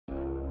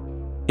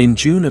In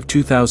June of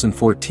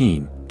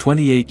 2014,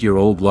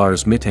 28-year-old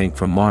Lars Mittank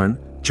from Marne,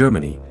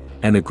 Germany,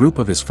 and a group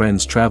of his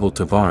friends traveled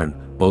to Varna,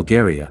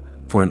 Bulgaria,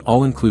 for an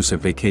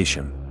all-inclusive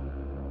vacation.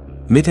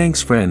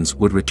 Mittank's friends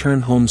would return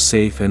home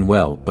safe and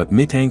well, but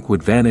Mittank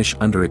would vanish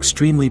under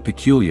extremely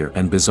peculiar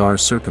and bizarre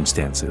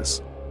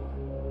circumstances.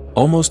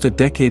 Almost a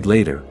decade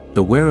later,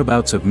 the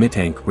whereabouts of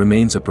Mittank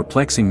remains a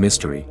perplexing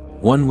mystery,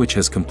 one which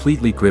has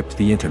completely gripped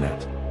the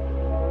internet.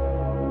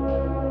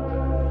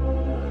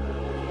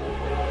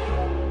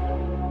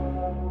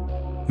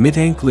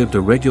 Mittank lived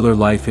a regular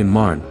life in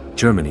Marne,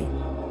 Germany.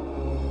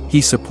 He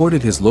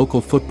supported his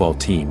local football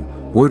team,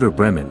 Werder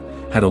Bremen,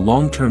 had a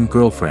long-term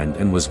girlfriend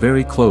and was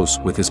very close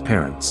with his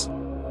parents.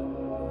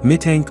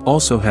 Mittank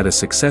also had a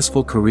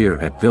successful career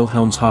at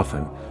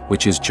Wilhelmshaven,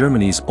 which is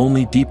Germany's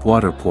only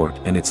deep-water port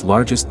and its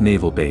largest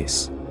naval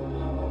base.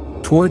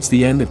 Towards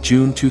the end of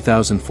June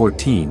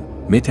 2014,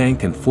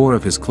 Mittank and 4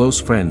 of his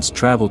close friends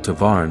traveled to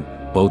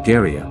Varna,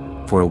 Bulgaria,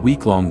 for a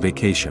week-long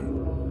vacation.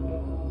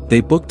 They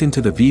booked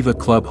into the Viva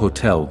Club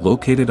Hotel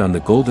located on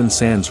the Golden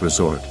Sands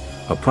Resort,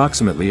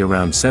 approximately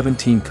around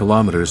 17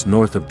 kilometers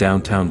north of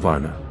downtown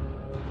Varna.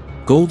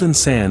 Golden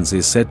Sands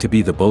is said to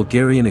be the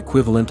Bulgarian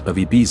equivalent of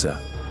Ibiza.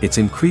 It's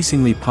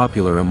increasingly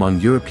popular among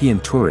European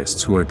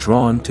tourists who are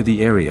drawn to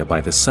the area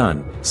by the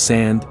sun,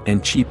 sand,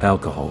 and cheap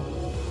alcohol.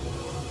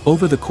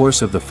 Over the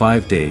course of the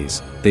 5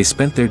 days, they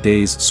spent their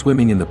days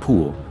swimming in the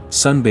pool,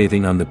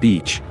 sunbathing on the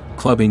beach,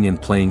 clubbing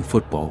and playing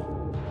football.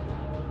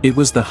 It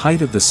was the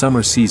height of the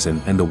summer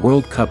season and the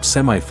World Cup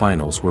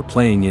semi-finals were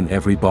playing in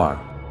every bar.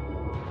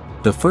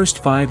 The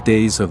first 5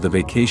 days of the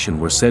vacation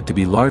were said to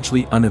be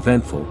largely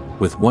uneventful,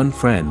 with one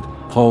friend,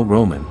 Paul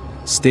Roman,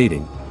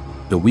 stating,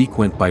 "The week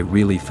went by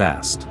really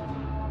fast."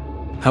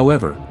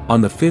 However,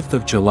 on the 5th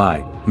of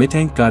July,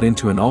 Mittank got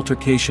into an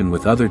altercation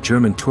with other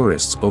German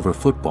tourists over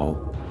football.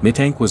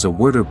 Mittank was a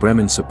Werder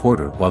Bremen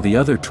supporter while the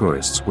other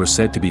tourists were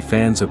said to be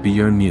fans of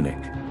Bayern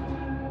Munich.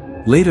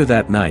 Later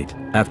that night,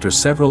 after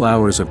several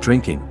hours of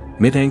drinking,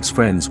 Mittank's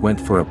friends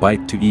went for a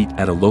bite to eat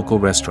at a local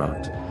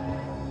restaurant.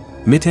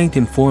 Mittank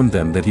informed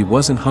them that he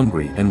wasn't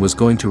hungry and was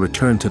going to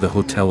return to the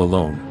hotel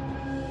alone.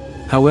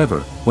 However,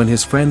 when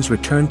his friends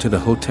returned to the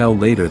hotel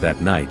later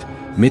that night,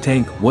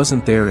 Mittank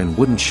wasn't there and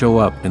wouldn't show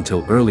up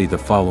until early the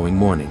following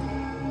morning.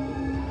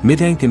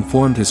 Mittank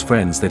informed his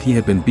friends that he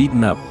had been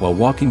beaten up while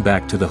walking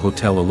back to the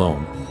hotel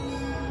alone.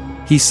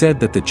 He said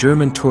that the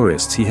German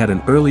tourists he had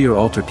an earlier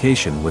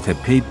altercation with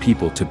had paid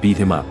people to beat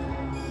him up.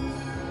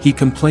 He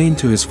complained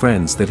to his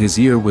friends that his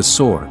ear was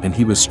sore and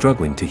he was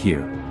struggling to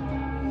hear.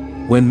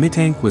 When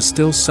Mittank was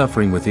still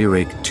suffering with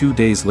earache 2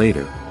 days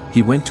later,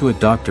 he went to a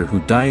doctor who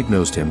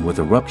diagnosed him with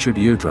a ruptured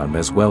eardrum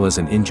as well as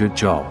an injured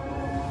jaw.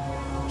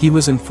 He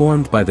was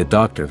informed by the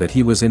doctor that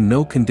he was in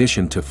no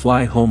condition to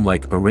fly home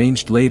like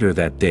arranged later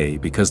that day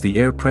because the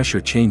air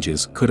pressure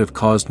changes could have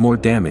caused more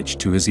damage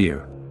to his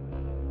ear.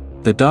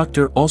 The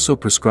doctor also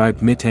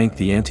prescribed Mittank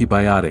the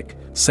antibiotic,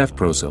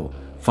 cefprozil,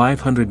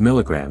 500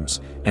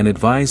 milligrams, and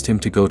advised him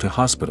to go to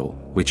hospital,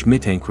 which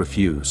Mittank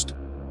refused.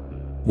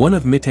 One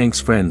of Mittank's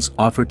friends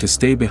offered to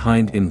stay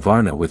behind in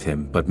Varna with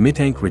him, but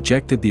Mittank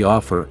rejected the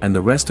offer and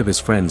the rest of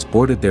his friends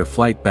boarded their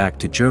flight back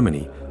to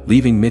Germany,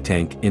 leaving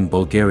Mittank in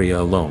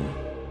Bulgaria alone.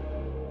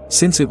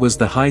 Since it was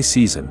the high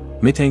season,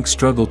 Mittank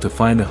struggled to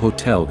find a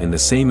hotel in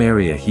the same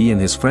area he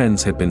and his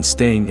friends had been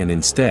staying and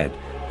instead,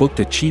 booked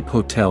a cheap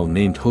hotel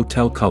named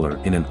Hotel Color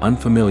in an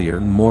unfamiliar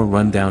and more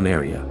run-down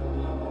area.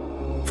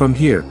 From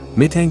here,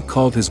 Mittank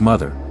called his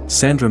mother,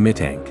 Sandra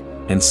Mittank,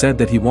 and said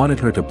that he wanted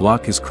her to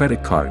block his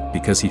credit card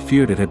because he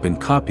feared it had been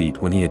copied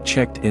when he had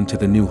checked into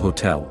the new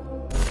hotel.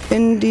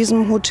 In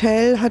diesem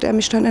Hotel hat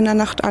mich dann in der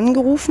Nacht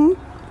angerufen,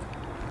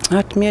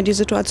 hat mir die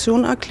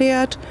Situation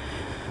erklärt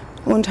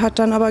und hat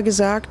dann aber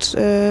gesagt,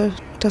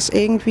 dass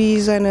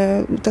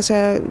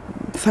er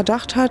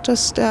Verdacht hat,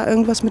 dass da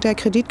irgendwas mit der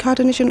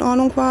Kreditkarte nicht in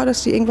Ordnung war,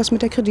 dass sie irgendwas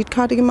mit der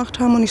Kreditkarte gemacht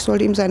haben und ich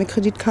sollte ihm seine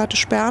Kreditkarte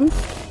sperren.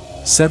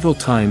 Several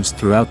times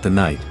throughout the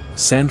night,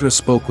 Sandra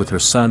spoke with her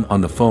son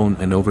on the phone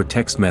and over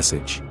text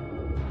message.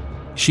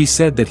 She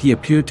said that he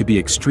appeared to be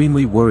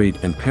extremely worried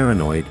and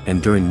paranoid,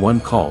 and during one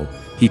call,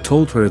 he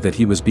told her that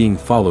he was being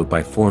followed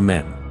by 4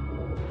 men.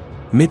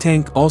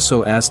 Mittank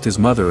also asked his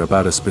mother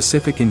about a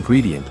specific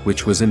ingredient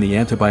which was in the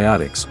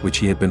antibiotics which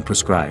he had been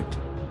prescribed.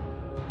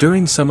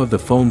 During some of the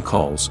phone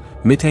calls,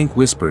 Mittank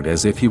whispered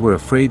as if he were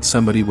afraid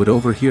somebody would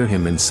overhear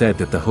him and said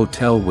that the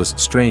hotel was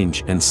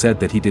strange and said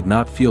that he did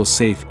not feel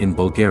safe in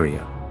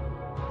Bulgaria.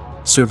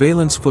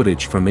 Surveillance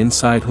footage from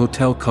inside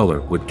Hotel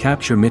Color would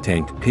capture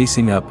Mittank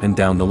pacing up and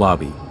down the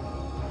lobby.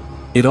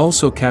 It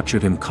also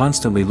captured him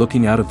constantly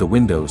looking out of the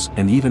windows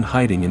and even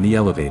hiding in the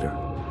elevator.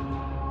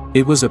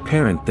 It was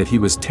apparent that he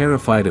was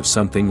terrified of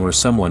something or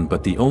someone,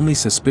 but the only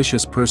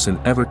suspicious person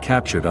ever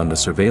captured on the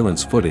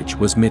surveillance footage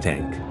was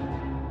Mittank.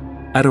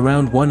 At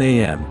around 1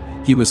 a.m.,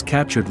 he was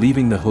captured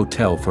leaving the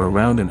hotel for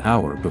around an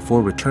hour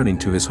before returning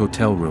to his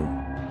hotel room.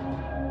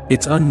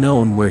 It's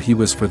unknown where he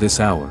was for this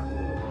hour.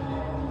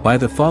 By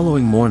the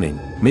following morning,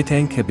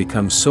 Mittank had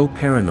become so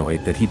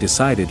paranoid that he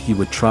decided he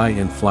would try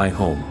and fly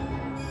home.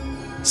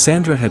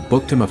 Sandra had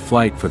booked him a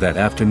flight for that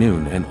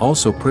afternoon and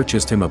also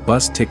purchased him a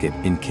bus ticket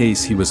in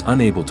case he was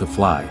unable to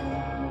fly.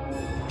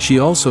 She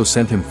also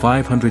sent him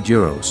 500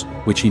 euros,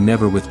 which he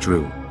never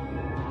withdrew.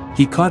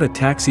 He caught a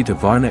taxi to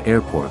Varna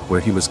airport where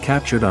he was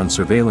captured on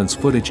surveillance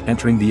footage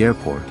entering the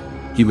airport.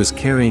 He was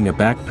carrying a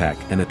backpack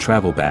and a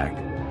travel bag.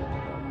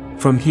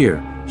 From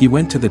here, he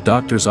went to the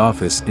doctor's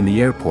office in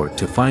the airport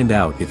to find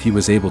out if he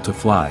was able to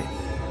fly.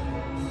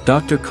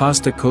 Dr.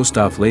 Kosta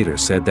Kostov later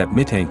said that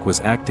Mittank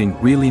was acting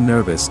really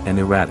nervous and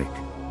erratic.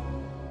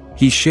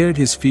 He shared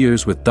his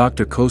fears with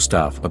Dr.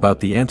 Kostov about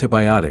the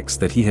antibiotics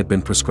that he had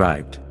been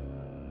prescribed.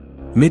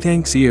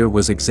 Mittank's ear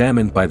was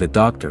examined by the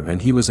doctor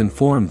and he was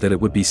informed that it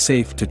would be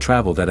safe to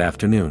travel that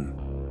afternoon.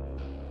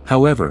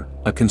 However,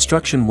 a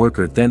construction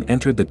worker then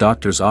entered the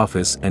doctor's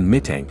office and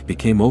Mittank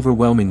became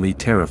overwhelmingly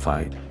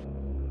terrified.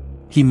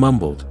 He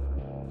mumbled,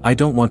 "I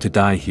don't want to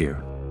die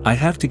here. I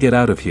have to get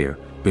out of here,"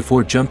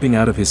 before jumping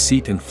out of his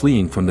seat and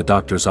fleeing from the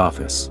doctor's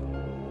office.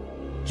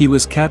 He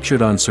was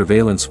captured on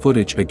surveillance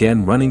footage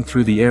again running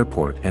through the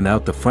airport and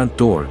out the front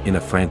door in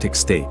a frantic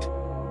state.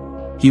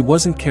 He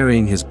wasn't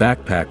carrying his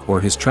backpack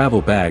or his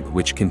travel bag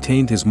which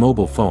contained his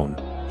mobile phone,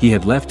 he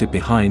had left it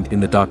behind in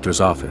the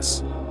doctor's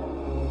office.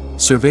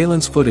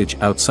 Surveillance footage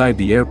outside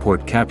the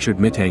airport captured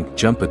Mittank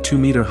jump a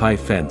 2-meter-high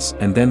fence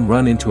and then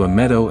run into a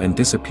meadow and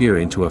disappear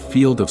into a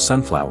field of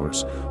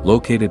sunflowers,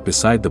 located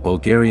beside the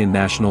Bulgarian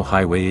National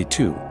Highway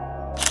A2.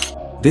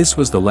 This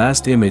was the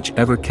last image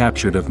ever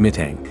captured of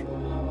Mittank.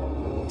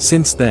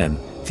 Since then,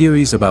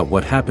 theories about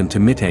what happened to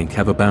Mittank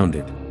have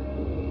abounded.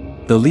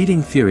 The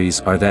leading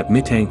theories are that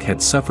Mittank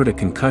had suffered a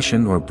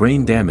concussion or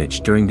brain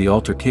damage during the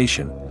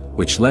altercation,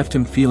 which left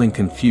him feeling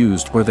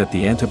confused, or that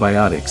the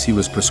antibiotics he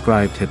was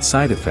prescribed had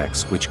side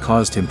effects which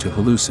caused him to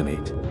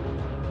hallucinate.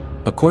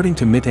 According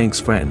to Mittank's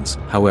friends,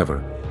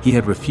 however, he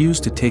had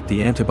refused to take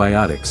the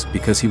antibiotics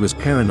because he was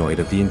paranoid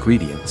of the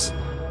ingredients.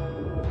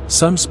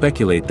 Some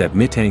speculate that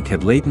Mittank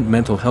had latent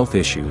mental health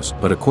issues,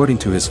 but according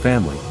to his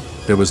family,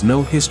 there was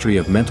no history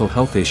of mental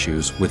health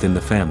issues within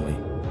the family.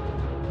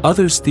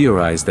 Others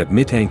theorize that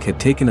Mittank had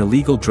taken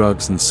illegal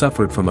drugs and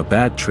suffered from a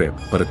bad trip,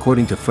 but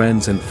according to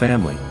friends and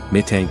family,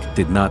 Mittank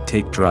did not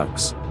take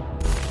drugs.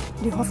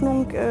 Die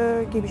Hoffnung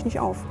gebe ich nicht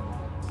auf.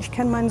 Ich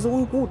kenne meinen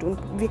Sohn gut und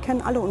wir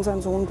kennen alle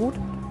unseren Sohn gut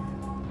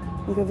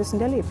und wir wissen,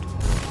 der lebt.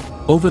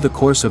 Over the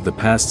course of the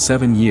past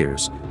 7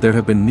 years, there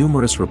have been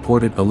numerous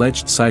reported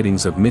alleged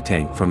sightings of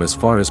Mittank from as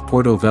far as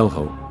Porto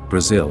Velho,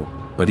 Brazil,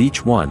 but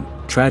each one,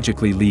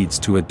 tragically, leads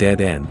to a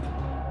dead end.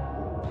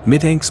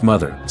 Mittank's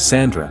mother,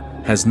 Sandra,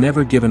 has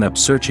never given up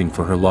searching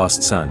for her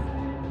lost son.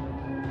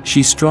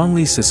 She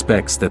strongly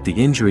suspects that the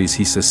injuries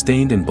he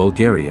sustained in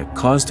Bulgaria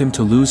caused him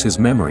to lose his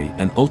memory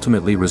and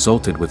ultimately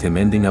resulted with him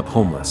ending up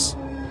homeless.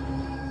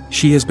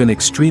 She has been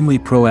extremely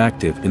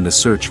proactive in the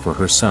search for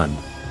her son.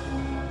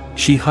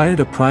 She hired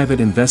a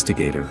private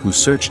investigator who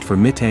searched for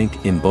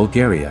Mittank in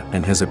Bulgaria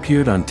and has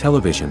appeared on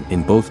television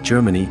in both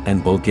Germany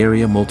and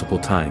Bulgaria multiple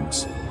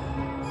times.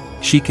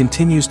 She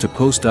continues to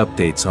post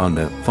updates on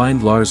the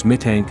Find Lars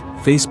Mittank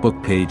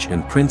Facebook page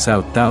and prints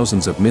out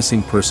thousands of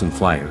missing person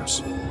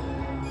flyers.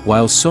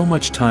 While so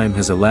much time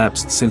has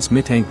elapsed since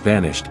Mittank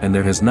vanished and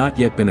there has not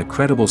yet been a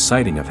credible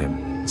sighting of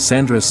him,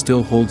 Sandra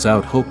still holds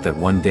out hope that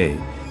one day,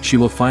 she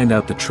will find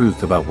out the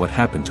truth about what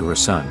happened to her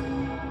son.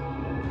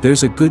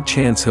 There's a good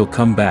chance he'll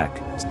come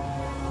back.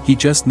 He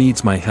just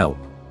needs my help.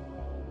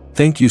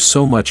 Thank you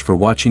so much for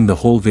watching the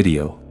whole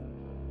video.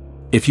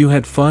 If you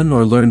had fun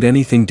or learned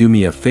anything, do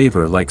me a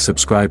favor, like,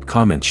 subscribe,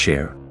 comment,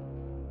 share.